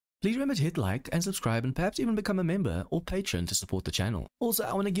Please remember to hit like and subscribe and perhaps even become a member or patron to support the channel. Also,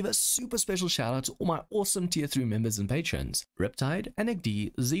 I want to give a super special shout out to all my awesome tier 3 members and patrons, Riptide, Anik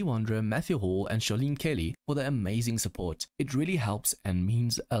D, Z Wanderer, Matthew Hall and Charlene Kelly for their amazing support. It really helps and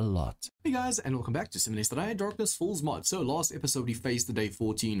means a lot. Hey guys, and welcome back to Simulated Darkness Falls mod. So last episode we faced the day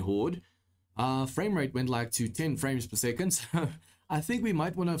 14 horde. Frame rate went like to 10 frames per second. So I think we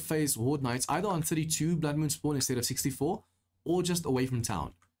might want to face horde nights either on 32 Blood Moon spawn instead of 64 or just away from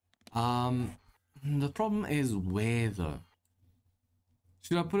town. The problem is where though?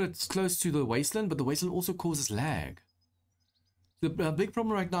 Should I put it close to the wasteland? But the wasteland also causes lag. The big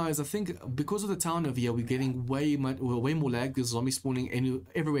problem right now is I think because of the town over here, we're getting way more lag because zombies spawning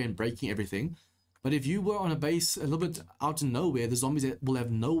everywhere and breaking everything. But if you were on a base a little bit out in nowhere, the zombies will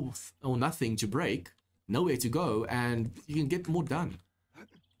have no or nothing to break, nowhere to go, and you can get more done.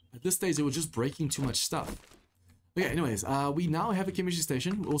 At this stage, they were just breaking too much stuff. Okay, anyways, we now have a chemistry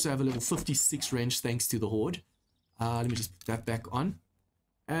station. We also have a level 56 range thanks to the horde. Let me just put that back on.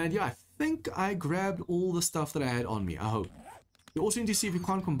 And yeah, I think I grabbed all the stuff that I had on me, I hope. We also need to see if we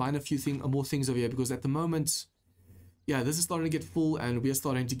can't combine a few more things over here, because at the moment, yeah, this is starting to get full and we are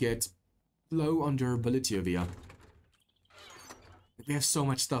starting to get low on durability over here. We have so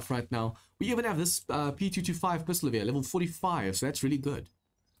much stuff right now. We even have this P225 pistol over here, level 45, so that's really good.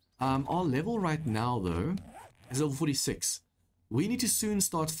 Our level right now, though, is level 46. We need to soon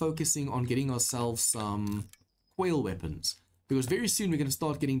start focusing on getting ourselves some quail weapons, because very soon we're going to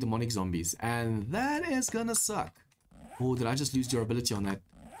start getting demonic zombies, and that is gonna suck. Oh, did I just lose durability on that?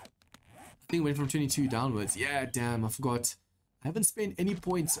 I think it went from 22 downwards. Yeah, damn, I forgot. I haven't spent any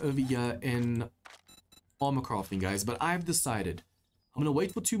points over here in armor crafting, guys, but I've decided I'm going to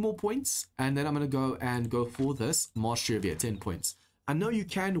wait for 2 more points, and then I'm going to go for this mastery over here, 10 points. I know you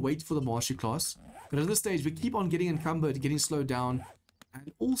can wait for the mastery class, but at this stage, we keep on getting encumbered, getting slowed down.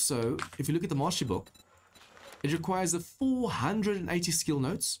 And also, if you look at the mastery book, it requires the 480 skill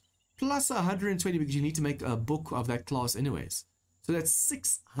notes, plus 120 because you need to make a book of that class anyways. So that's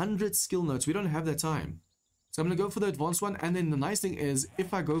 600 skill notes. We don't have that time. So I'm going to go for the advanced one. And then the nice thing is,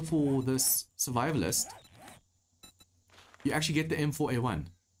 if I go for this survivalist, you actually get the M4A1.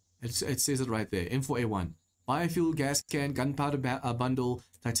 It says it right there, M4A1. Biofuel, gas can, gunpowder bundle,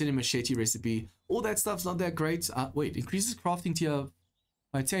 titanium machete recipe. All that stuff's not that great. Wait, increases crafting tier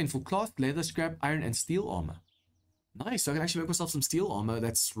by 10 for cloth, leather, scrap, iron, and steel armor. Nice, so I can actually make myself some steel armor.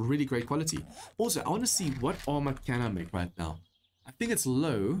 That's really great quality. Also, I want to see what armor can I make right now. I think it's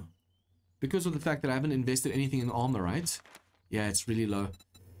low because of the fact that I haven't invested anything in armor, right? Yeah, it's really low.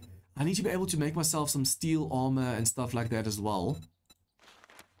 I need to be able to make myself some steel armor and stuff like that as well.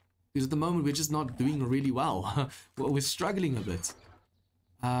 Because at the moment, we're just not doing really well. We're struggling a bit.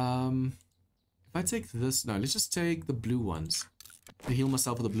 If I take this... No, let's just take the blue ones. And heal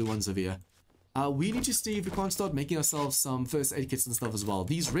myself with the blue ones over here. We need to see if we can't start making ourselves some first aid kits and stuff as well.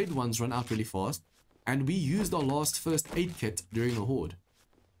 These red ones run out really fast. And we used our last first aid kit during the horde.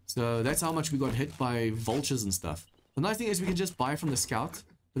 So that's how much we got hit by vultures and stuff. The nice thing is we can just buy from the scout.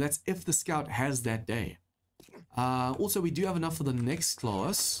 But that's if the scout has that day. Also, we do have enough for the next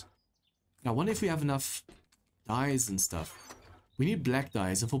class. Now, I wonder if we have enough dyes and stuff. We need black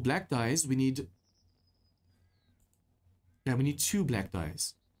dyes. And for black dyes, we need... Yeah, we need 2 black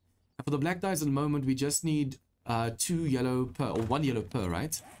dyes. And for the black dyes at the moment, we just need 2 yellow per, or 1 yellow per,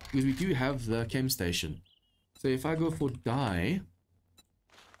 right? Because we do have the chem station. So if I go for dye...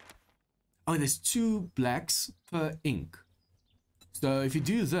 Oh, there's 2 blacks per ink. So if you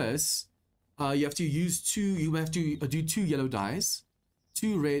do this, you have to use 2, you have to do 2 yellow dyes.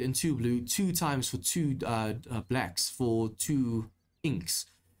 2 red and 2 blue, 2 times for 2 blacks for 2 inks.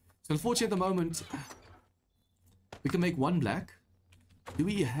 So unfortunately at the moment, we can make 1 black. Do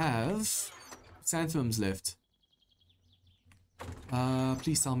we have xanthrums left?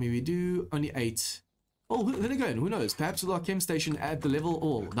 Please tell me we do. Only 8. Oh, then again, who knows? Perhaps with our chem station at the level,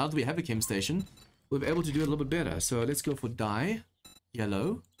 or now that we have a chem station, we'll be able to do it a little bit better. So let's go for dye,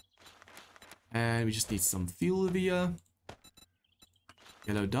 yellow. And we just need some fuel over here.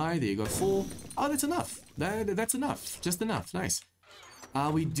 Yellow dye, there you go, 4. Oh, that's enough. That's enough. Just enough. Nice.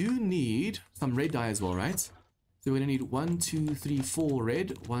 We do need some red dye as well, right? So we're going to need 1, 2, 3, 4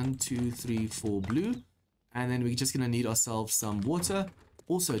 red, 1, 2, 3, 4 blue. And then we're just going to need ourselves some water.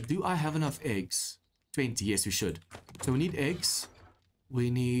 Also, do I have enough eggs? 20, yes, we should. So we need eggs, we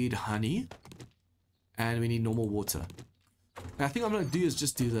need honey, and we need normal water. And I think what I'm going to do is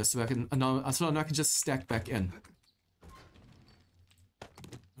just do this so I can, so I can just stack back in.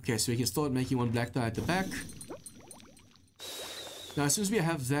 Okay, so we can start making 1 black dye at the back. Now, as soon as we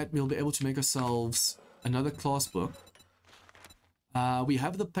have that, we'll be able to make ourselves another class book. We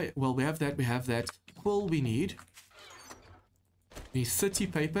have the well, we have that. Quill we need. We need 30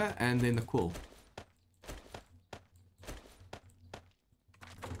 paper and then the quill.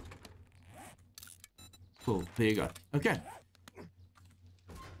 Cool, there you go. Okay.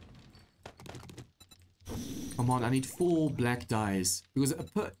 Come on, I need 4 black dyes. Because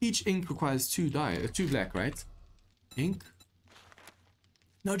each ink requires 2 black, right? Ink.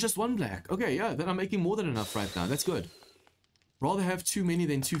 No, just 1 black. Okay, yeah, then I'm making more than enough right now. That's good. Rather have too many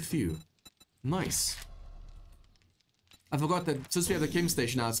than too few. Nice. I forgot that since we have the chem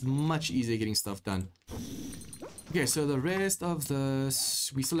station now, it's much easier getting stuff done. Okay, so the rest of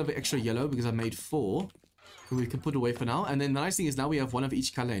this, we still have extra yellow because I made 4. So we can put away for now. And then the nice thing is now we have 1 of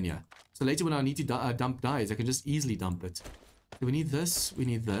each color in here. So later when I need to dump dyes, I can just easily dump it. So we need this, we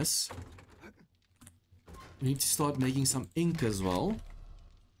need this. We need to start making some ink as well.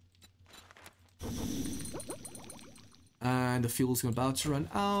 And the fuel's about to run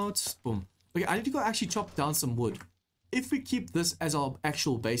out. Boom. Okay, I need to go actually chop down some wood. If we keep this as our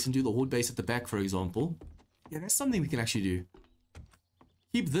actual base and do the horde base at the back, for example, yeah, that's something we can actually do.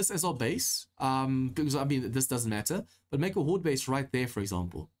 Keep this as our base, because I mean, this doesn't matter, but make a horde base right there, for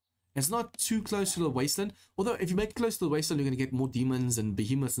example. It's not too close to the wasteland, although if you make it close to the wasteland, you're going to get more demons and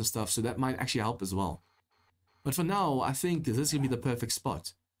behemoths and stuff, so that might actually help as well. But for now, I think this is going to be the perfect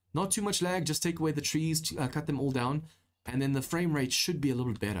spot. Not too much lag, just take away the trees, cut them all down, and then the frame rate should be a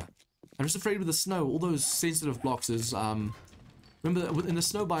little bit better. I'm just afraid with the snow, all those sensitive blocks is, remember in the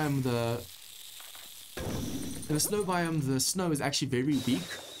snow biome, the snow is actually very weak.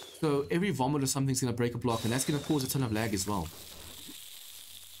 So every vomit or something's going to break a block, and that's going to cause a ton of lag as well.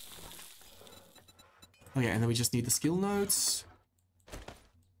 Okay, and then we just need the skill notes.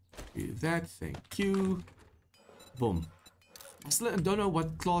 Do that, thank you. Boom. I still don't know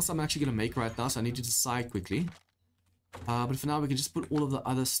what class I'm actually going to make right now, so I need to decide quickly. But for now, we can just put all of the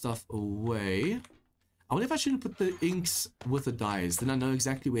other stuff away. I wonder if I shouldn't put the inks with the dyes. Then I know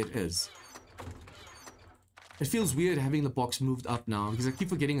exactly where it is. It feels weird having the box moved up now, because I keep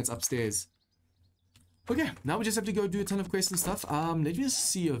forgetting it's upstairs. Okay, now we just have to go do a ton of quests and stuff. Let me just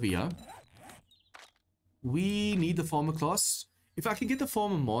see over here. We need the farmer class. If I can get the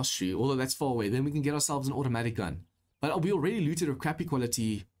farmer mastery, although that's far away, then we can get ourselves an automatic gun. But we already looted a crappy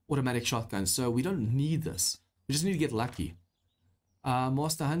quality automatic shotgun, so we don't need this. We just need to get lucky.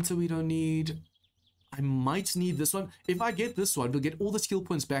 Master Hunter we don't need. I might need this one. If I get this one, we'll get all the skill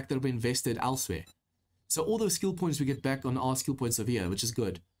points back that have been invested elsewhere. So all those skill points we get back on our skill points over here, which is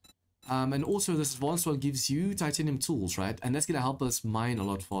good. And also this advanced one gives you titanium tools, right? And that's going to help us mine a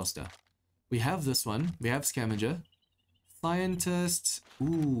lot faster. We have this one. We have scavenger. Scientist.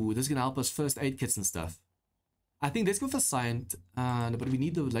 Ooh, this is going to help us first aid kits and stuff. I think let's go for scientist. But we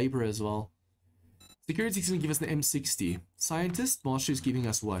need the laborer as well. Security is going to give us the M60. Scientist, master is giving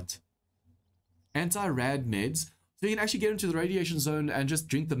us what? Anti-rad meds. So you can actually get into the radiation zone and just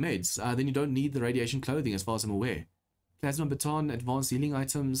drink the meds. Then you don't need the radiation clothing as far as I'm aware. Plasma baton, advanced healing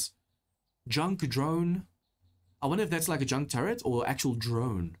items. Junk drone. I wonder if that's like a junk turret or actual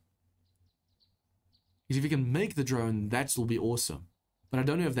drone. Because if you can make the drone, that will be awesome. But I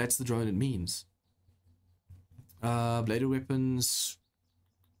don't know if that's the drone it means. Bladed weapons.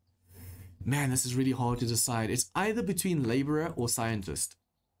 Man, this is really hard to decide. It's either between laborer or scientist.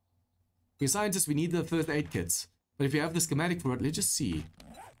 Because scientist, we need the first aid kits. But if you have the schematic for it, let's just see.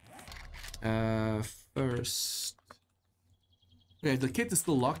 First. Okay, the kit is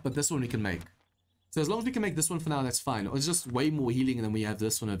still locked, but this one we can make. So as long as we can make this one for now, that's fine. It's just way more healing than we have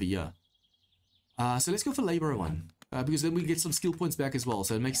this one over here. So let's go for laborer one. Because then we get some skill points back as well,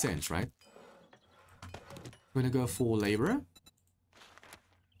 so it makes sense, right? We're gonna go for laborer.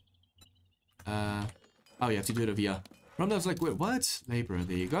 Oh, you have to do it over here. Remember, I was like, wait, what? Laborer,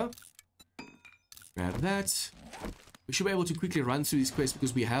 there you go. Grab that. We should be able to quickly run through these quests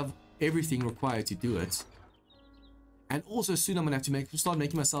because we have everything required to do it. And also soon I'm gonna have to start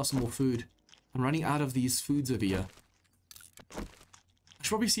making myself some more food. I'm running out of these foods over here. I should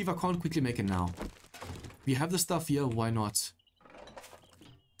probably see if I can't quickly make it now. If you have the stuff here, why not?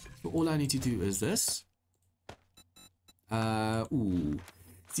 So all I need to do is this. Ooh.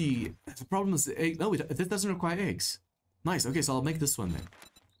 See, the problem is the egg. No, this doesn't require eggs. Nice. Okay, so I'll make this one then.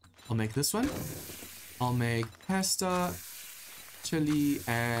 I'll make this one. I'll make pasta, chili,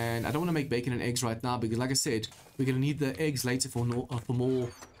 and I don't want to make bacon and eggs right now because, like I said, we're going to need the eggs later for more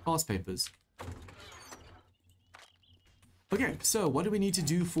class papers. Okay, so what do we need to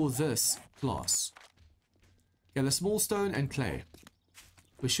do for this class? Okay, the small stone and clay.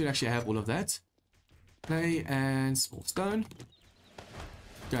 We should actually have all of that. Clay and small stone.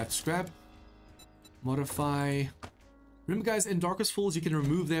 Grab scrap. Modify. Remember guys, in Darkest Falls you can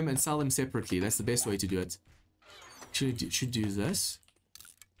remove them and sell them separately. That's the best way to do it. Should do this.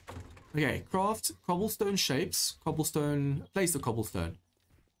 Okay, craft cobblestone shapes. Cobblestone, place the cobblestone.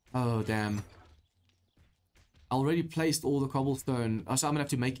 Oh damn. I already placed all the cobblestone. Oh, so I'm gonna have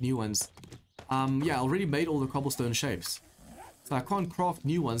to make new ones. Yeah, I already made all the cobblestone shapes. So I can't craft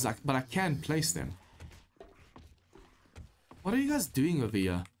new ones, but I can place them. What are you guys doing over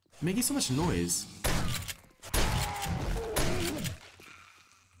here? Making so much noise.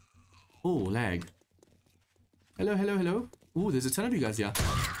 Oh, lag. Hello, hello, hello. Ooh, there's a ton of you guys here.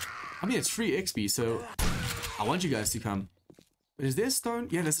 I mean, it's free XP, so I want you guys to come. But is there stone?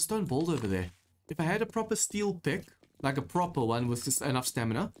 Yeah, there's a stone boulder over there. If I had a proper steel pick, like a proper one with just enough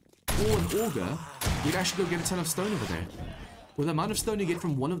stamina, or an auger, you'd actually go get a ton of stone over there. With the amount of stone you get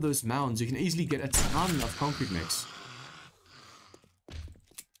from one of those mounds, you can easily get a ton of concrete mix.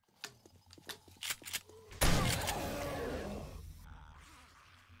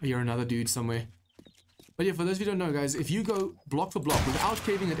 You're another dude somewhere. But yeah, for those of you who don't know, guys, if you go block for block without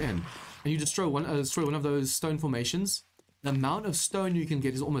caving it in, and you destroy one of those stone formations, the amount of stone you can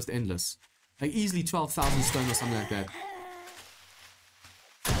get is almost endless. Like easily 12,000 stone or something like that.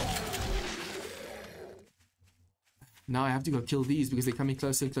 Now I have to go kill these because they're coming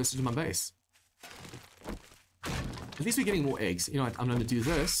closer and closer to my base. At least we're getting more eggs. You know what? I'm going to do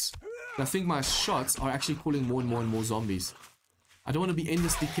this. I think my shots are actually calling more and more and more zombies. I don't want to be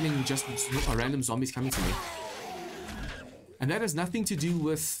endlessly killing just random zombies coming to me. And that has nothing to do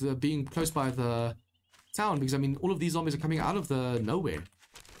with being close by the town, because I mean, all of these zombies are coming out of the nowhere.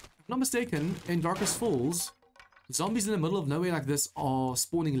 If I'm not mistaken, in Darkest Falls, zombies in the middle of nowhere like this are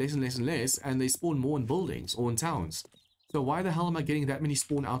spawning less and less and less, and they spawn more in buildings or in towns. So why the hell am I getting that many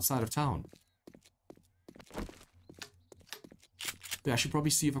spawn outside of town? Yeah, I should probably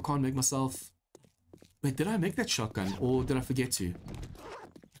see if I can't make myself... Wait, did I make that shotgun, or did I forget to?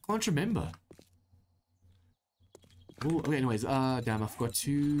 I can't remember. Oh, okay, anyways, damn, I forgot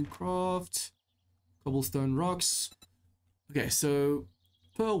to craft cobblestone rocks. Okay, so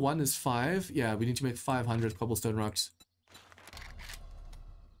per one is 5. Yeah, we need to make 500 cobblestone rocks.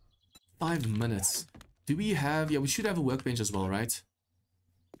 5 minutes. Do we have... Yeah, we should have a workbench as well, right?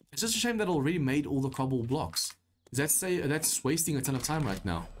 It's just a shame that I already made all the cobble blocks. That's wasting a ton of time right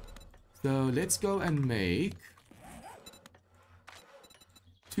now. So let's go and make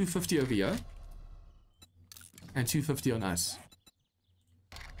 250 over here. And 250 on us.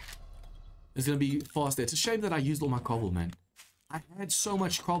 It's gonna be faster. It's a shame that I used all my cobble, man. I had so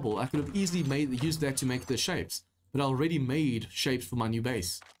much cobble. I could have easily used that to make the shapes. But I already made shapes for my new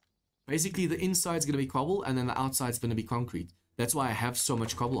base. Basically, the inside's gonna be cobble, and then the outside's gonna be concrete. That's why I have so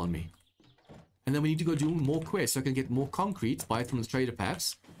much cobble on me. And then we need to go do more quests so I can get more concrete, buy it from the trader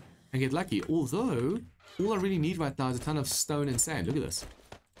perhaps, and get lucky. Although, all I really need right now is a ton of stone and sand. Look at this.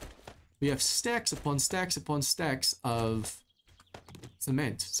 We have stacks upon stacks upon stacks of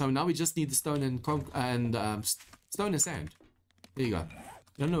cement. So now we just need the stone and stone and sand. There you go.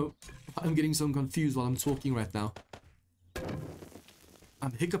 I don't know. I'm getting so confused while I'm talking right now.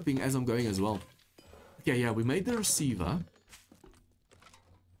 I'm hiccuping as I'm going as well. Okay, yeah, we made the receiver.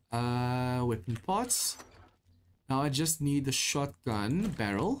 Weapon parts. Now I just need the shotgun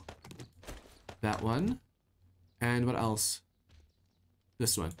barrel. That one. And what else?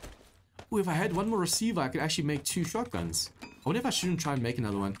 This one. Oh, if I had one more receiver, I could actually make 2 shotguns. I wonder if I shouldn't try and make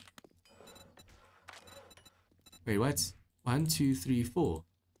another one. Wait, what? 1, 2, 3, 4.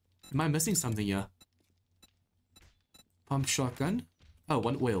 Am I missing something here? Pump shotgun. Oh,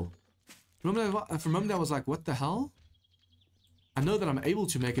 1 oil. Remember that I was like, what the hell? I know that I'm able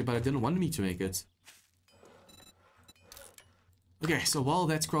to make it, but I didn't want me to make it. Okay, so while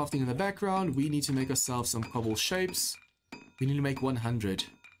that's crafting in the background, we need to make ourselves some cobble shapes. We need to make 100.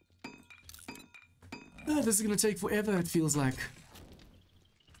 Oh, this is going to take forever, it feels like.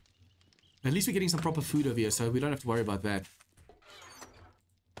 At least we're getting some proper food over here, so we don't have to worry about that.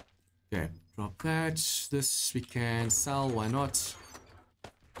 Okay, drop that. This we can sell, why not?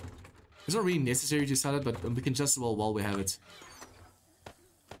 It's not really necessary to sell it, but we can just, well, while we have it.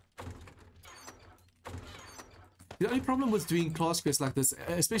 The only problem with doing class quests like this,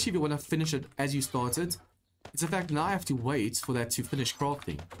 especially if you want to finish it as you started, is the fact now I have to wait for that to finish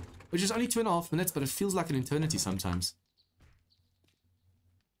crafting. Which is only 2.5 minutes, but it feels like an eternity sometimes.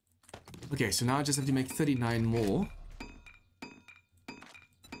 Okay, so now I just have to make 39 more.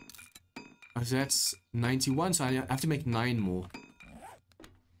 So that's 91, so I have to make 9 more.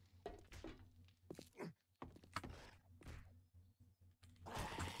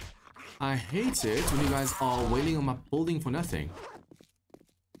 I hate it when you guys are wailing on my building for nothing.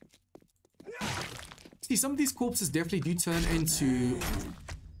 See, some of these corpses definitely do turn into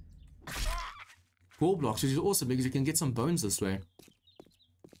gore blocks, which is awesome because you can get some bones this way.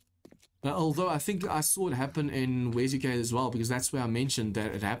 Although I think I saw it happen in Where's UK as well, because that's where I mentioned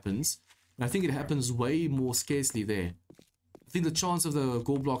that it happens. But I think it happens way more scarcely there. I think the chance of the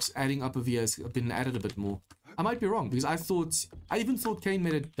gore blocks adding up over here has been added a bit more. I might be wrong, because I even thought Kane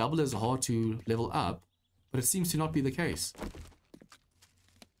made it double as hard to level up, but it seems to not be the case.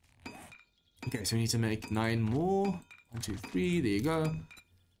 Okay, so we need to make 9 more. 1, 2, 3, there you go.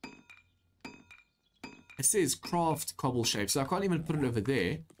 It says craft cobble shape, so I can't even put it over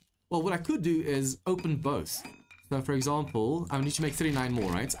there. Well, what I could do is open both. So for example, I need to make 39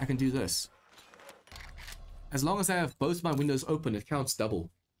 more, right? I can do this. As long as I have both my windows open, it counts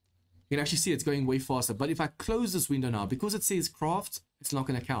double. You can actually see it's going way faster. But if I close this window now, because it says craft, it's not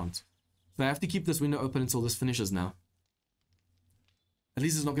going to count. So I have to keep this window open until this finishes now. At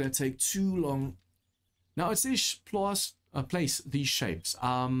least it's not going to take too long. Now it says place these shapes.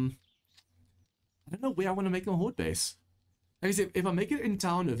 I don't know where I want to make a horde base. Like I said, if I make it in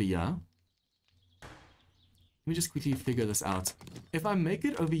town over here, let me just quickly figure this out. If I make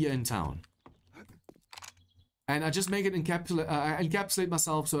it over here in town, and I just make it encapsulate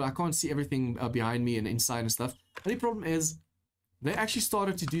myself so I can't see everything behind me and inside and stuff. The only problem is, they actually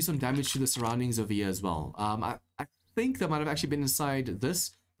started to do some damage to the surroundings over here as well. I think they might have actually been inside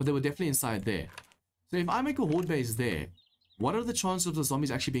this, but they were definitely inside there. So if I make a horde base there, what are the chances of the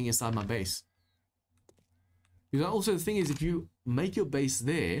zombies actually being inside my base? Because also the thing is, if you make your base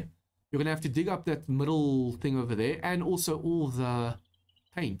there, you're going to have to dig up that middle thing over there, and also all the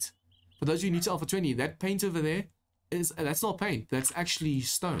paint. For those of you new to Alpha 20, that paint over there, that's not paint, that's actually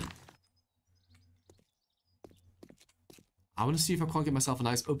stone. I want to see if I can't get myself a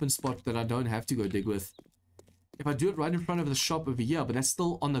nice open spot that I don't have to go dig with. If I do it right in front of the shop over here, but that's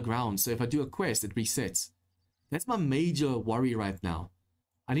still on the ground, so if I do a quest, it resets. That's my major worry right now.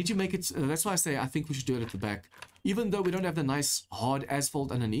 I need to make it, that's why I say I think we should do it at the back. Even though we don't have the nice hard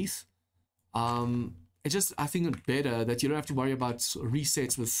asphalt underneath, it's just, I think it's better that you don't have to worry about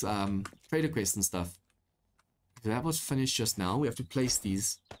resets with trader quests and stuff. That was finished just now. We have to place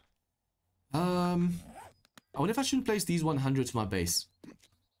these. I wonder if I shouldn't place these 100 to my base.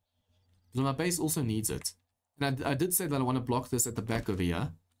 Because my base also needs it. And I did say that I want to block this at the back over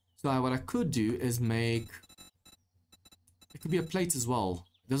here. So what I could do is make... It could be a plate as well.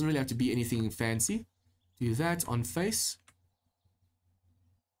 It doesn't really have to be anything fancy. Do that on face.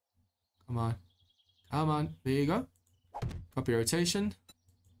 Come on. Come on. There you go. Copy rotation.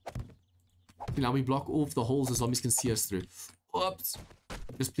 Now we block off the holes the zombies can see us through. Oops.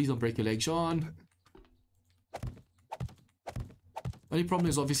 Just please don't break your leg, Sean. The only problem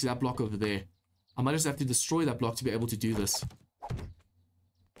is obviously that block over there. I might just have to destroy that block to be able to do this.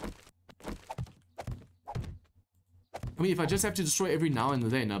 I mean, if I just have to destroy every now and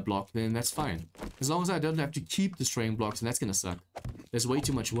then a block, then that's fine. As long as I don't have to keep destroying blocks, and that's gonna suck. There's way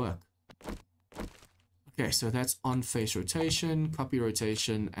too much work. Okay, so that's on face rotation, copy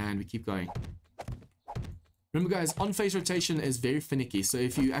rotation, and we keep going. Remember guys, on face rotation is very finicky, so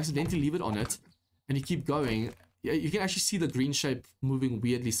if you accidentally leave it on it, and you keep going, you can actually see the green shape moving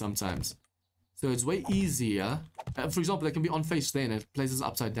weirdly sometimes. So it's way easier. For example, it can be on face there and it places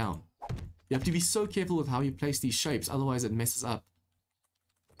upside down. You have to be so careful with how you place these shapes, otherwise it messes up.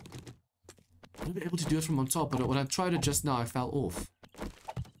 I won't be able to do it from on top, but when I tried it just now, I fell off.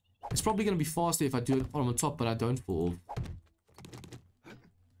 It's probably going to be faster if I do it from on top, but I don't fall off.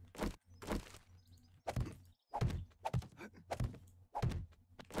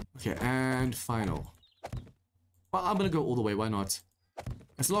 Okay, and final. Well, I'm going to go all the way, why not?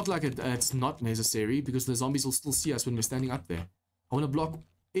 It's not like it's not necessary, because the zombies will still see us when we're standing up there. I want to block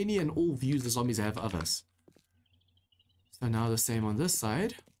any and all views the zombies have of us. So now the same on this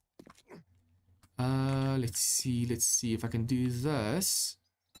side. Let's see if I can do this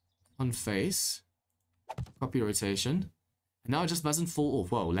on face. Copy rotation. And now it just doesn't fall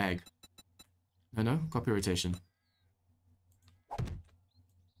off. Whoa, lag. No, copy rotation.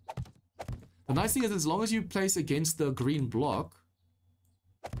 The nice thing is, as long as you place against the green block,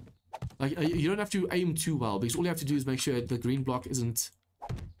 like you don't have to aim too well, because all you have to do is make sure the green block isn't...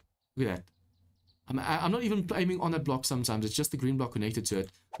 Look at that. I'm not even aiming on that block sometimes, it's just the green block connected to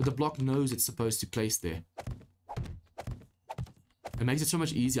it, but the block knows it's supposed to place there. It makes it so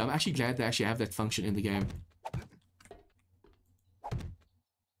much easier. I'm actually glad they actually have that function in the game.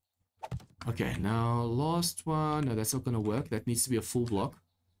 Okay, now last one. No, that's not going to work. That needs to be a full block.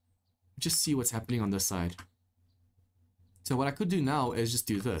 Just see what's happening on this side. So what I could do now is just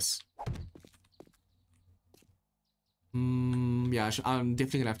do this. Yeah, I'm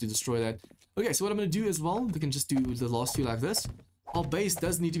definitely going to have to destroy that. Okay, so what I'm going to do as well, we can just do the last few like this. Our base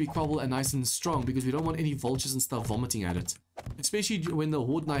does need to be cobbled and nice and strong because we don't want any vultures and stuff vomiting at it. Especially when the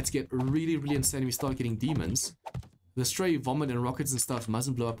Horde Knights get really, really insane and we start getting demons. The stray vomit and rockets and stuff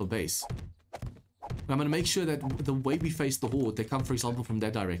mustn't blow up a base. But I'm going to make sure that the way we face the Horde, they come, for example, from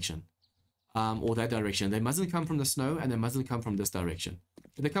that direction. Or that direction. They mustn't come from the snow and they mustn't come from this direction.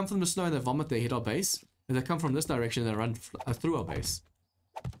 If they come from the snow and they vomit, they hit our base. If they come from this direction, they run through our base.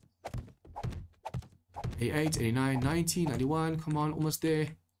 88, 89, 90, 91. Come on, almost there.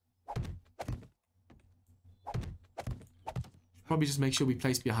 Probably just make sure we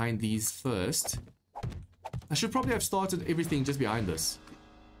place behind these first. I should probably have started everything just behind this.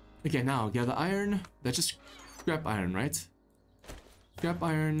 Okay, now gather iron. That's just scrap iron, right? Scrap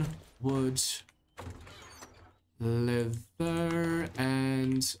iron, wood, leather,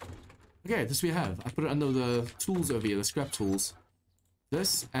 and... Okay, this we have. I put it under the tools over here, the scrap tools.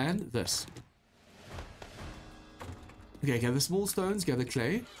 This and this. Okay, gather small stones, gather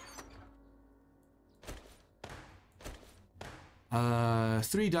clay.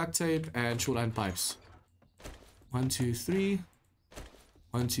 3 duct tape and short iron pipes. 1, 2, 3.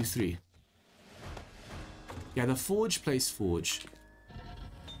 1, 2, 3. Gather forge, place forge.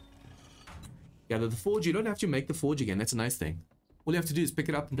 Gather the forge. You don't have to make the forge again. That's a nice thing. All you have to do is pick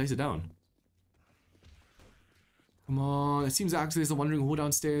it up and place it down. Come on. It seems like there's a wandering horde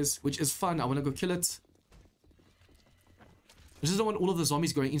downstairs, which is fun. I want to go kill it. I just don't want all of the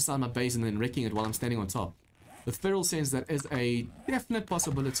zombies going inside my base and then wrecking it while I'm standing on top. With feral sense, that is a definite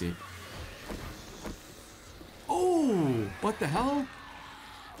possibility. Oh, what the hell?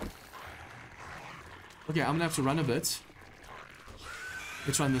 Okay, I'm gonna have to run a bit.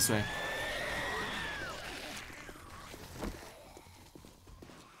 Let's run this way.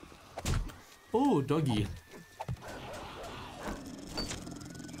 Oh, doggy.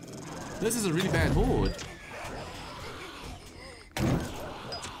 This is a really bad horde.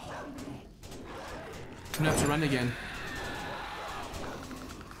 I'm gonna have to run again.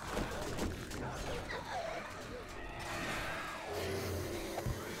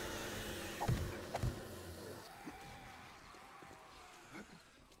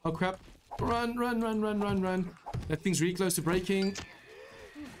 Oh crap. Run, run, run, run, run, run. That thing's really close to breaking.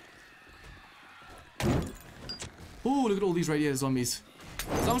 Oh, look at all these radiator zombies.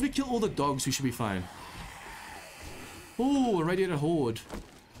 As long as we kill all the dogs, we should be fine. Oh, a radiator horde.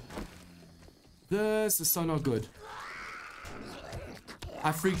 This is so not good.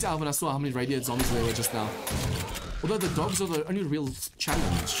 I freaked out when I saw how many radiator zombies there were just now. Although the dogs are the only real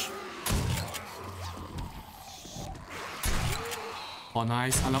challenge. Oh,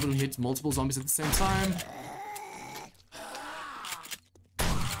 nice. I love it when we hit multiple zombies at the same time.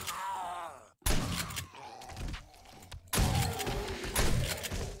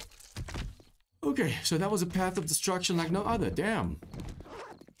 Okay, so that was a path of destruction like no other. Damn.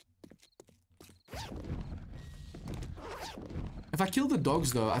 If I killed the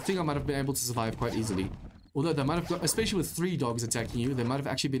dogs, though, I think I might have been able to survive quite easily. Although they might have got, especially with 3 dogs attacking you, they might have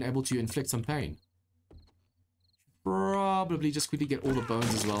actually been able to inflict some pain. Probably just quickly get all the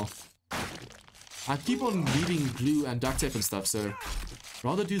bones as well. I keep on leaving glue and duct tape and stuff, so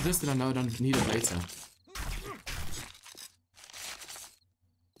rather do this than I know I don't need it later.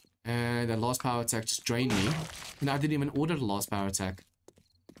 And that last power attack just drained me. And I didn't even order the last power attack.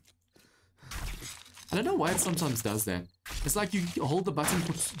 I don't know why it sometimes does that. It's like you hold the button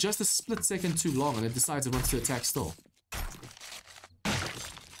for just a split second too long and it decides it wants to attack still.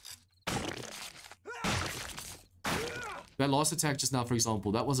 That last attack just now, for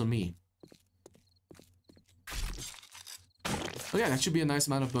example, that wasn't me. Oh yeah, that should be a nice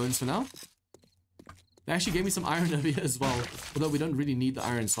amount of bones for now. They actually gave me some iron over here as well. Although we don't really need the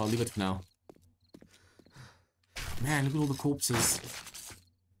iron, so I'll leave it for now. Man, look at all the corpses.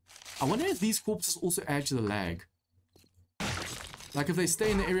 I wonder if these corpses also add to the lag. Like if they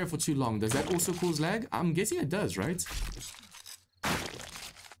stay in the area for too long, does that also cause lag? I'm guessing it does, right?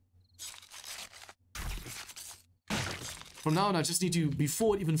 From now on, I just need to,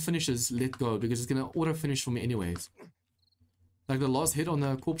 before it even finishes, let go, because it's going to auto-finish for me anyways. Like the last hit on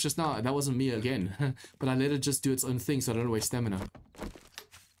the corpse just now, that wasn't me again. But I let it just do its own thing so I don't waste stamina.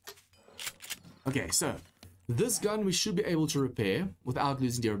 Okay, so this gun we should be able to repair without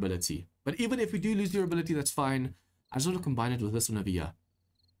losing durability. But even if we do lose durability, that's fine. I just want to combine it with this one over here.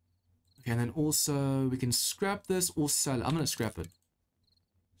 Okay, and then also we can scrap this or sell it. I'm going to scrap it.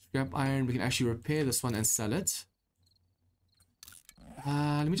 Scrap iron. We can actually repair this one and sell it.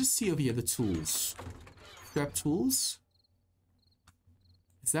 Let me just see over here the tools. Scrap tools.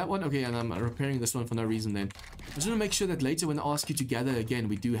 Is that one? Okay, and I'm repairing this one for no reason then. I just want to make sure that later when I ask you to gather again,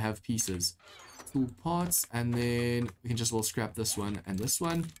 we do have pieces. Tool parts, and then we can just well scrap this one and this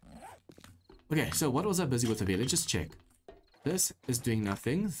one. Okay, so what was I busy with over here? Let's just check. This is doing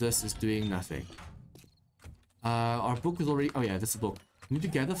nothing. This is doing nothing. Our book is already... Oh yeah, this is a book. We need to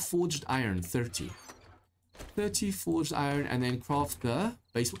gather forged iron, 30. 30 forged iron, and then craft the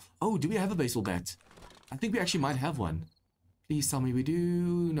baseball... Oh, do we have a baseball bat? I think we actually might have one. Please tell me we do.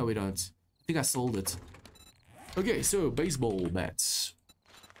 No, we don't. I think I sold it. Okay, so baseball bats.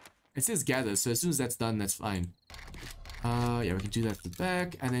 It says gather, so as soon as that's done, that's fine. Yeah, we can do that at the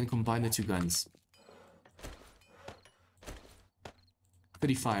back, and then combine the two guns.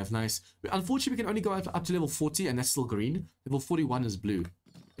 35, nice. Unfortunately, we can only go up to level 40, and that's still green. Level 41 is blue.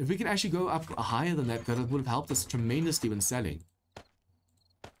 If we can actually go up higher than that, that would have helped us tremendously when selling.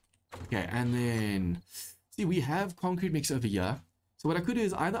 Okay, and then... See, we have concrete mix over here. So what I could do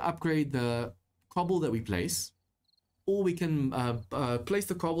is either upgrade the cobble that we place, or we can place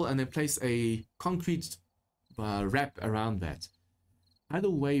the cobble and then place a concrete wrap around that.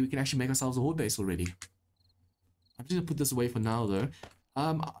 Either way, we can actually make ourselves a horde base already. I'm just going to put this away for now, though.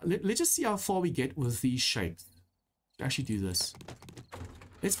 Let's just see how far we get with these shapes. Let's actually do this.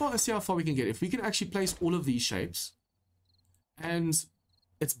 Let's see how far we can get. If we can actually place all of these shapes, and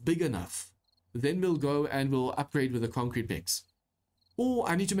it's big enough, then we'll go and we'll upgrade with a concrete mix. Or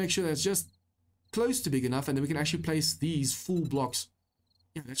I need to make sure that's just close to big enough, and then we can actually place these full blocks.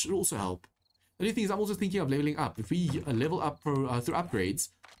 Yeah, that should also help. The only thing is I'm also thinking of leveling up. If we level up through upgrades,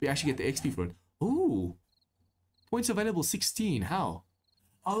 we actually get the XP for it. Ooh. Points available, 16. How?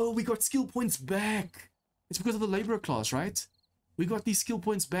 Oh, we got skill points back. It's because of the laborer class, right? We got these skill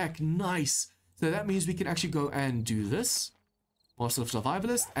points back. Nice. So that means we can actually go and do this. Master of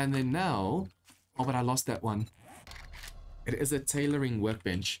Survivalist. And then now... Oh, but I lost that one. It is a tailoring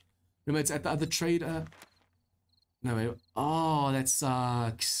workbench. Remember, it's at the other trader. No, wait. Oh, that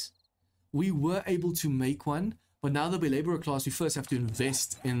sucks. We were able to make one, but now that we're laborer class, we first have to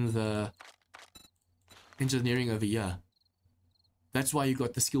invest in the engineering over here. That's why you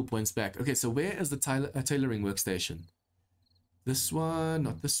got the skill points back. Okay, so where is the tailoring workstation? This one,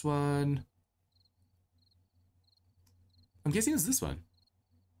 not this one. I'm guessing it's this one.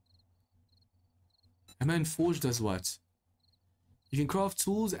 And then Forge does what? You can craft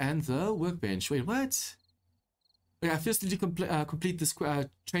tools and the workbench. Wait, what? Okay, I first need to complete this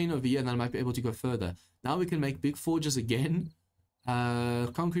train over here, and then I might be able to go further. Now we can make big forges again.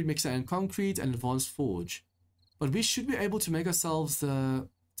 Concrete mixer and concrete and advanced forge. But we should be able to make ourselves the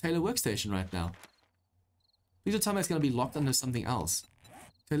tailor workstation right now. Please don't tell me it's going to be locked under something else.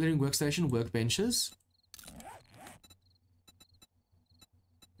 Tailoring workstation, workbenches.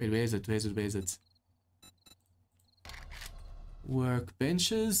 Wait, where is it? Where is it? Where is it?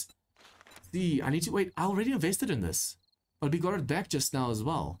 Workbenches. See, I need to wait. I already invested in this, but we got it back just now as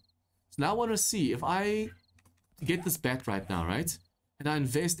well. So now I want to see if I get this back right now, right? And I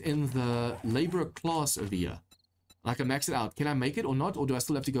invest in the laborer class over here. I can max it out. Can I make it or not? Or do I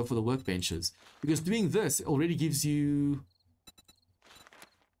still have to go for the workbenches? Because doing this already gives you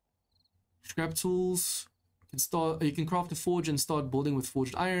scrap tools. You can craft a forge and start building with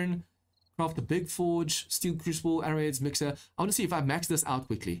forged iron. Craft a big forge, steel crucible, arrowheads, mixer. I want to see if I max this out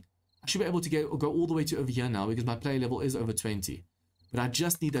quickly. I should be able to go all the way to over here now because my player level is over 20. But I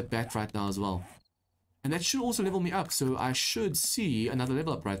just need that back right now as well. And that should also level me up, so I should see another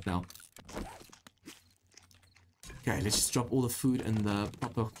level up right now. Okay, let's just drop all the food in the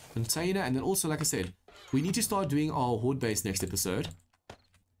proper container. And then also, like I said, we need to start doing our horde base next episode.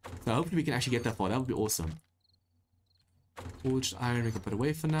 So hopefully we can actually get that far. That would be awesome. Forged iron we can put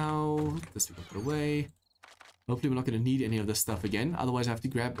away for now. This we can put away. Hopefully we're not going to need any of this stuff again. Otherwise I have to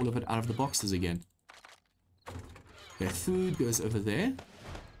grab all of it out of the boxes again. Okay, food goes over there.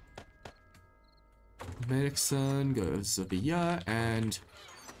 Medicine goes over here. And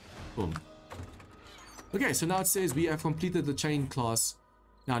boom. Okay, so now it says we have completed the chain class.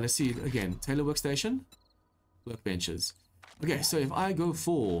 Now let's see it again. Tailor workstation. Workbenches. Okay, so if I go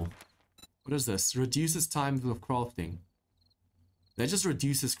for... What is this? Reduces time of crafting. That just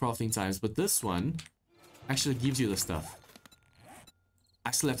reduces crafting times. But this one actually gives you the stuff.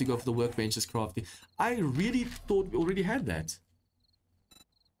 I still have to go for the workbenches crafting. I really thought we already had that.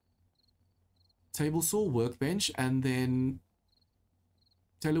 Table saw, workbench, and then...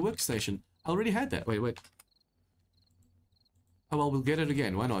 Tailor workstation. I already had that. Wait. Oh well, we'll get it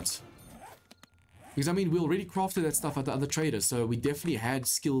again. Why not? Because I mean, we already crafted that stuff at the other trader, so we definitely had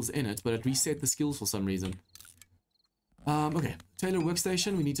skills in it, but it reset the skills for some reason. Okay. Tailor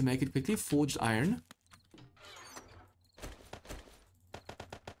workstation. We need to make it quickly. Forged iron.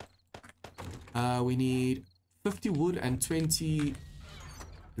 We need 50 wood and 20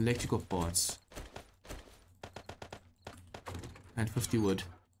 electrical parts. And 50 wood.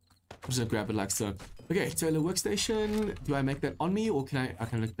 I'm just gonna grab it like so. Okay, Taylor workstation. Do I make that on me or can I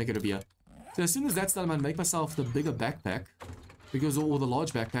can make it over here? So as soon as that's done, I'm gonna make myself the bigger backpack. Because, or the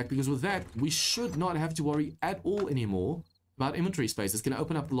large backpack, because with that, we should not have to worry at all anymore about inventory space. It's gonna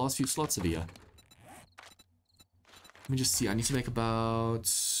open up the last few slots over here. Let me just see, I need to make about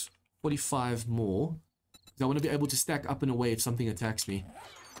 45 more. I want to be able to stack up and away if something attacks me.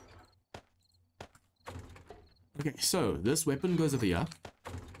 Okay, so this weapon goes over here.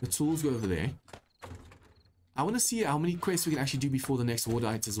 The tools go over there. I want to see how many quests we can actually do before the next horde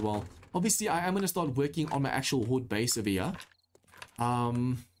night as well. Obviously, I am going to start working on my actual horde base over here.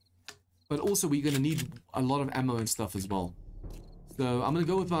 But also we're going to need a lot of ammo and stuff as well. So I'm going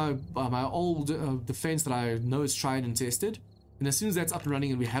to go with my old defense that I know is tried and tested. And as soon as that's up and running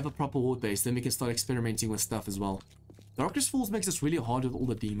and we have a proper horde base, then we can start experimenting with stuff as well. Darkness Falls makes this really hard with all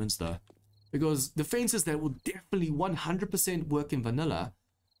the demons though. Because defenses that will definitely 100% work in vanilla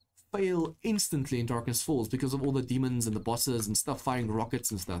fail instantly in Darkness Falls because of all the demons and the bosses and stuff firing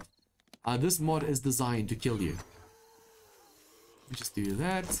rockets and stuff. This mod is designed to kill you. Let me just do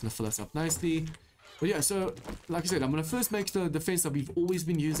that. It's going to fill us up nicely. But yeah, so like I said, I'm going to first make the defense that we've always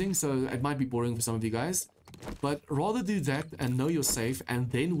been using, so it might be boring for some of you guys. But rather do that and know you're safe and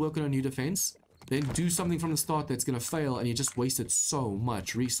then work on a new defense, then do something from the start that's going to fail and you just wasted so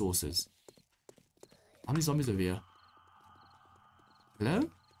much resources. How many zombies over here? Hello?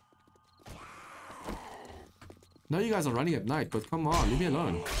 No, you guys are running at night, but come on, leave me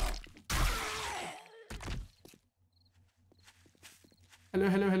alone. Hello,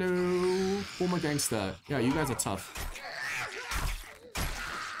 hello, hello. Former gangster. Yeah, you guys are tough.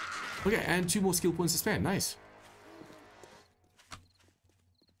 Okay, and 2 more skill points to spend. Nice.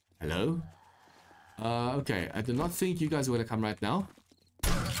 Hello? Okay, I did not think you guys were going to come right now.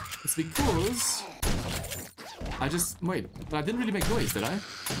 It's because I just... Wait, but I didn't really make noise, did I?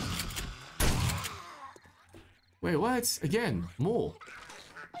 Wait, what? Again, more.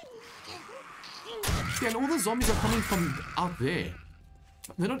 Yeah, and all the zombies are coming from out there.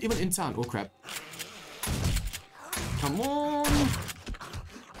 They're not even in town. Oh, crap. Come on.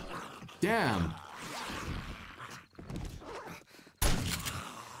 Damn.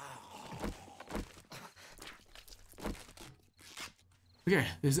 Okay,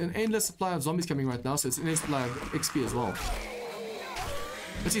 there's an endless supply of zombies coming right now, so it's an endless supply of XP as well.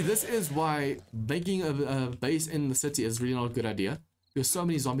 But see, this is why making a base in the city is really not a good idea. Because so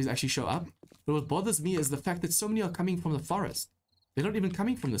many zombies actually show up. But what bothers me is the fact that so many are coming from the forest. They're not even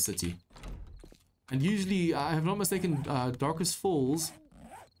coming from the city. And usually, I have not mistaken, Darkest Falls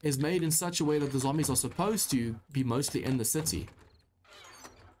is made in such a way that the zombies are supposed to be mostly in the city.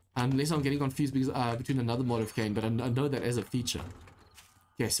 Unless I'm getting confused because, between another mod of Kane, but I know that as a feature.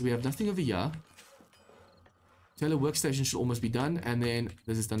 Okay, so we have nothing over here. Taylor workstation should almost be done, and then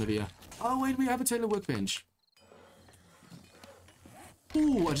this is done over here. Oh wait, we have a Taylor workbench.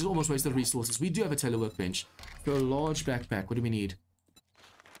 Ooh, I just almost wasted resources. We do have a Taylor workbench. For a large backpack, what do we need?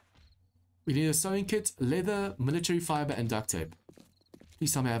 We need a sewing kit, leather, military fiber, and duct tape.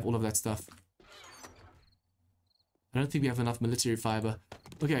 Please tell me I have all of that stuff. I don't think we have enough military fiber.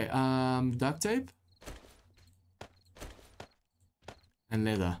 Okay, duct tape. And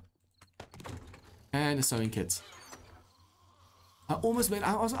leather. And a sewing kit. I almost made...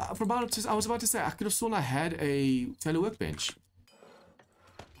 I was about to say, I could have sworn I had a Taylor workbench.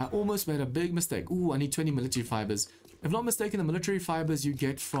 I almost made a big mistake. Ooh, I need 20 military fibers. If I'm not mistaken, the military fibers you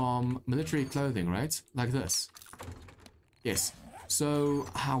get from military clothing, right? Like this. Yes. So,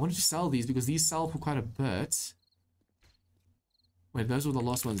 I wanted to sell these because these sell for quite a bit. Wait, those were the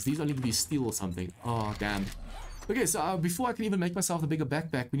last ones. These all need to be steel or something. Oh, damn. Okay, so before I can even make myself the bigger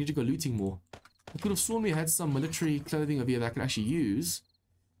backpack, we need to go looting more. I could have sworn we had some military clothing over here that I could actually use.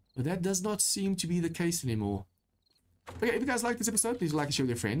 But that does not seem to be the case anymore. Okay, if you guys like this episode, please like and share with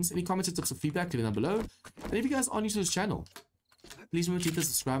your friends. Any comments or tips or feedback, leave it down below. And if you guys are new to this channel, please remember to hit the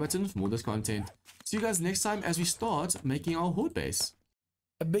subscribe button for more of this content. See you guys next time as we start making our horde base.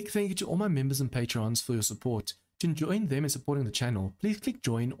 A big thank you to all my members and patrons for your support. To join them in supporting the channel, please click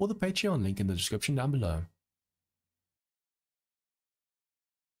join or the Patreon link in the description down below.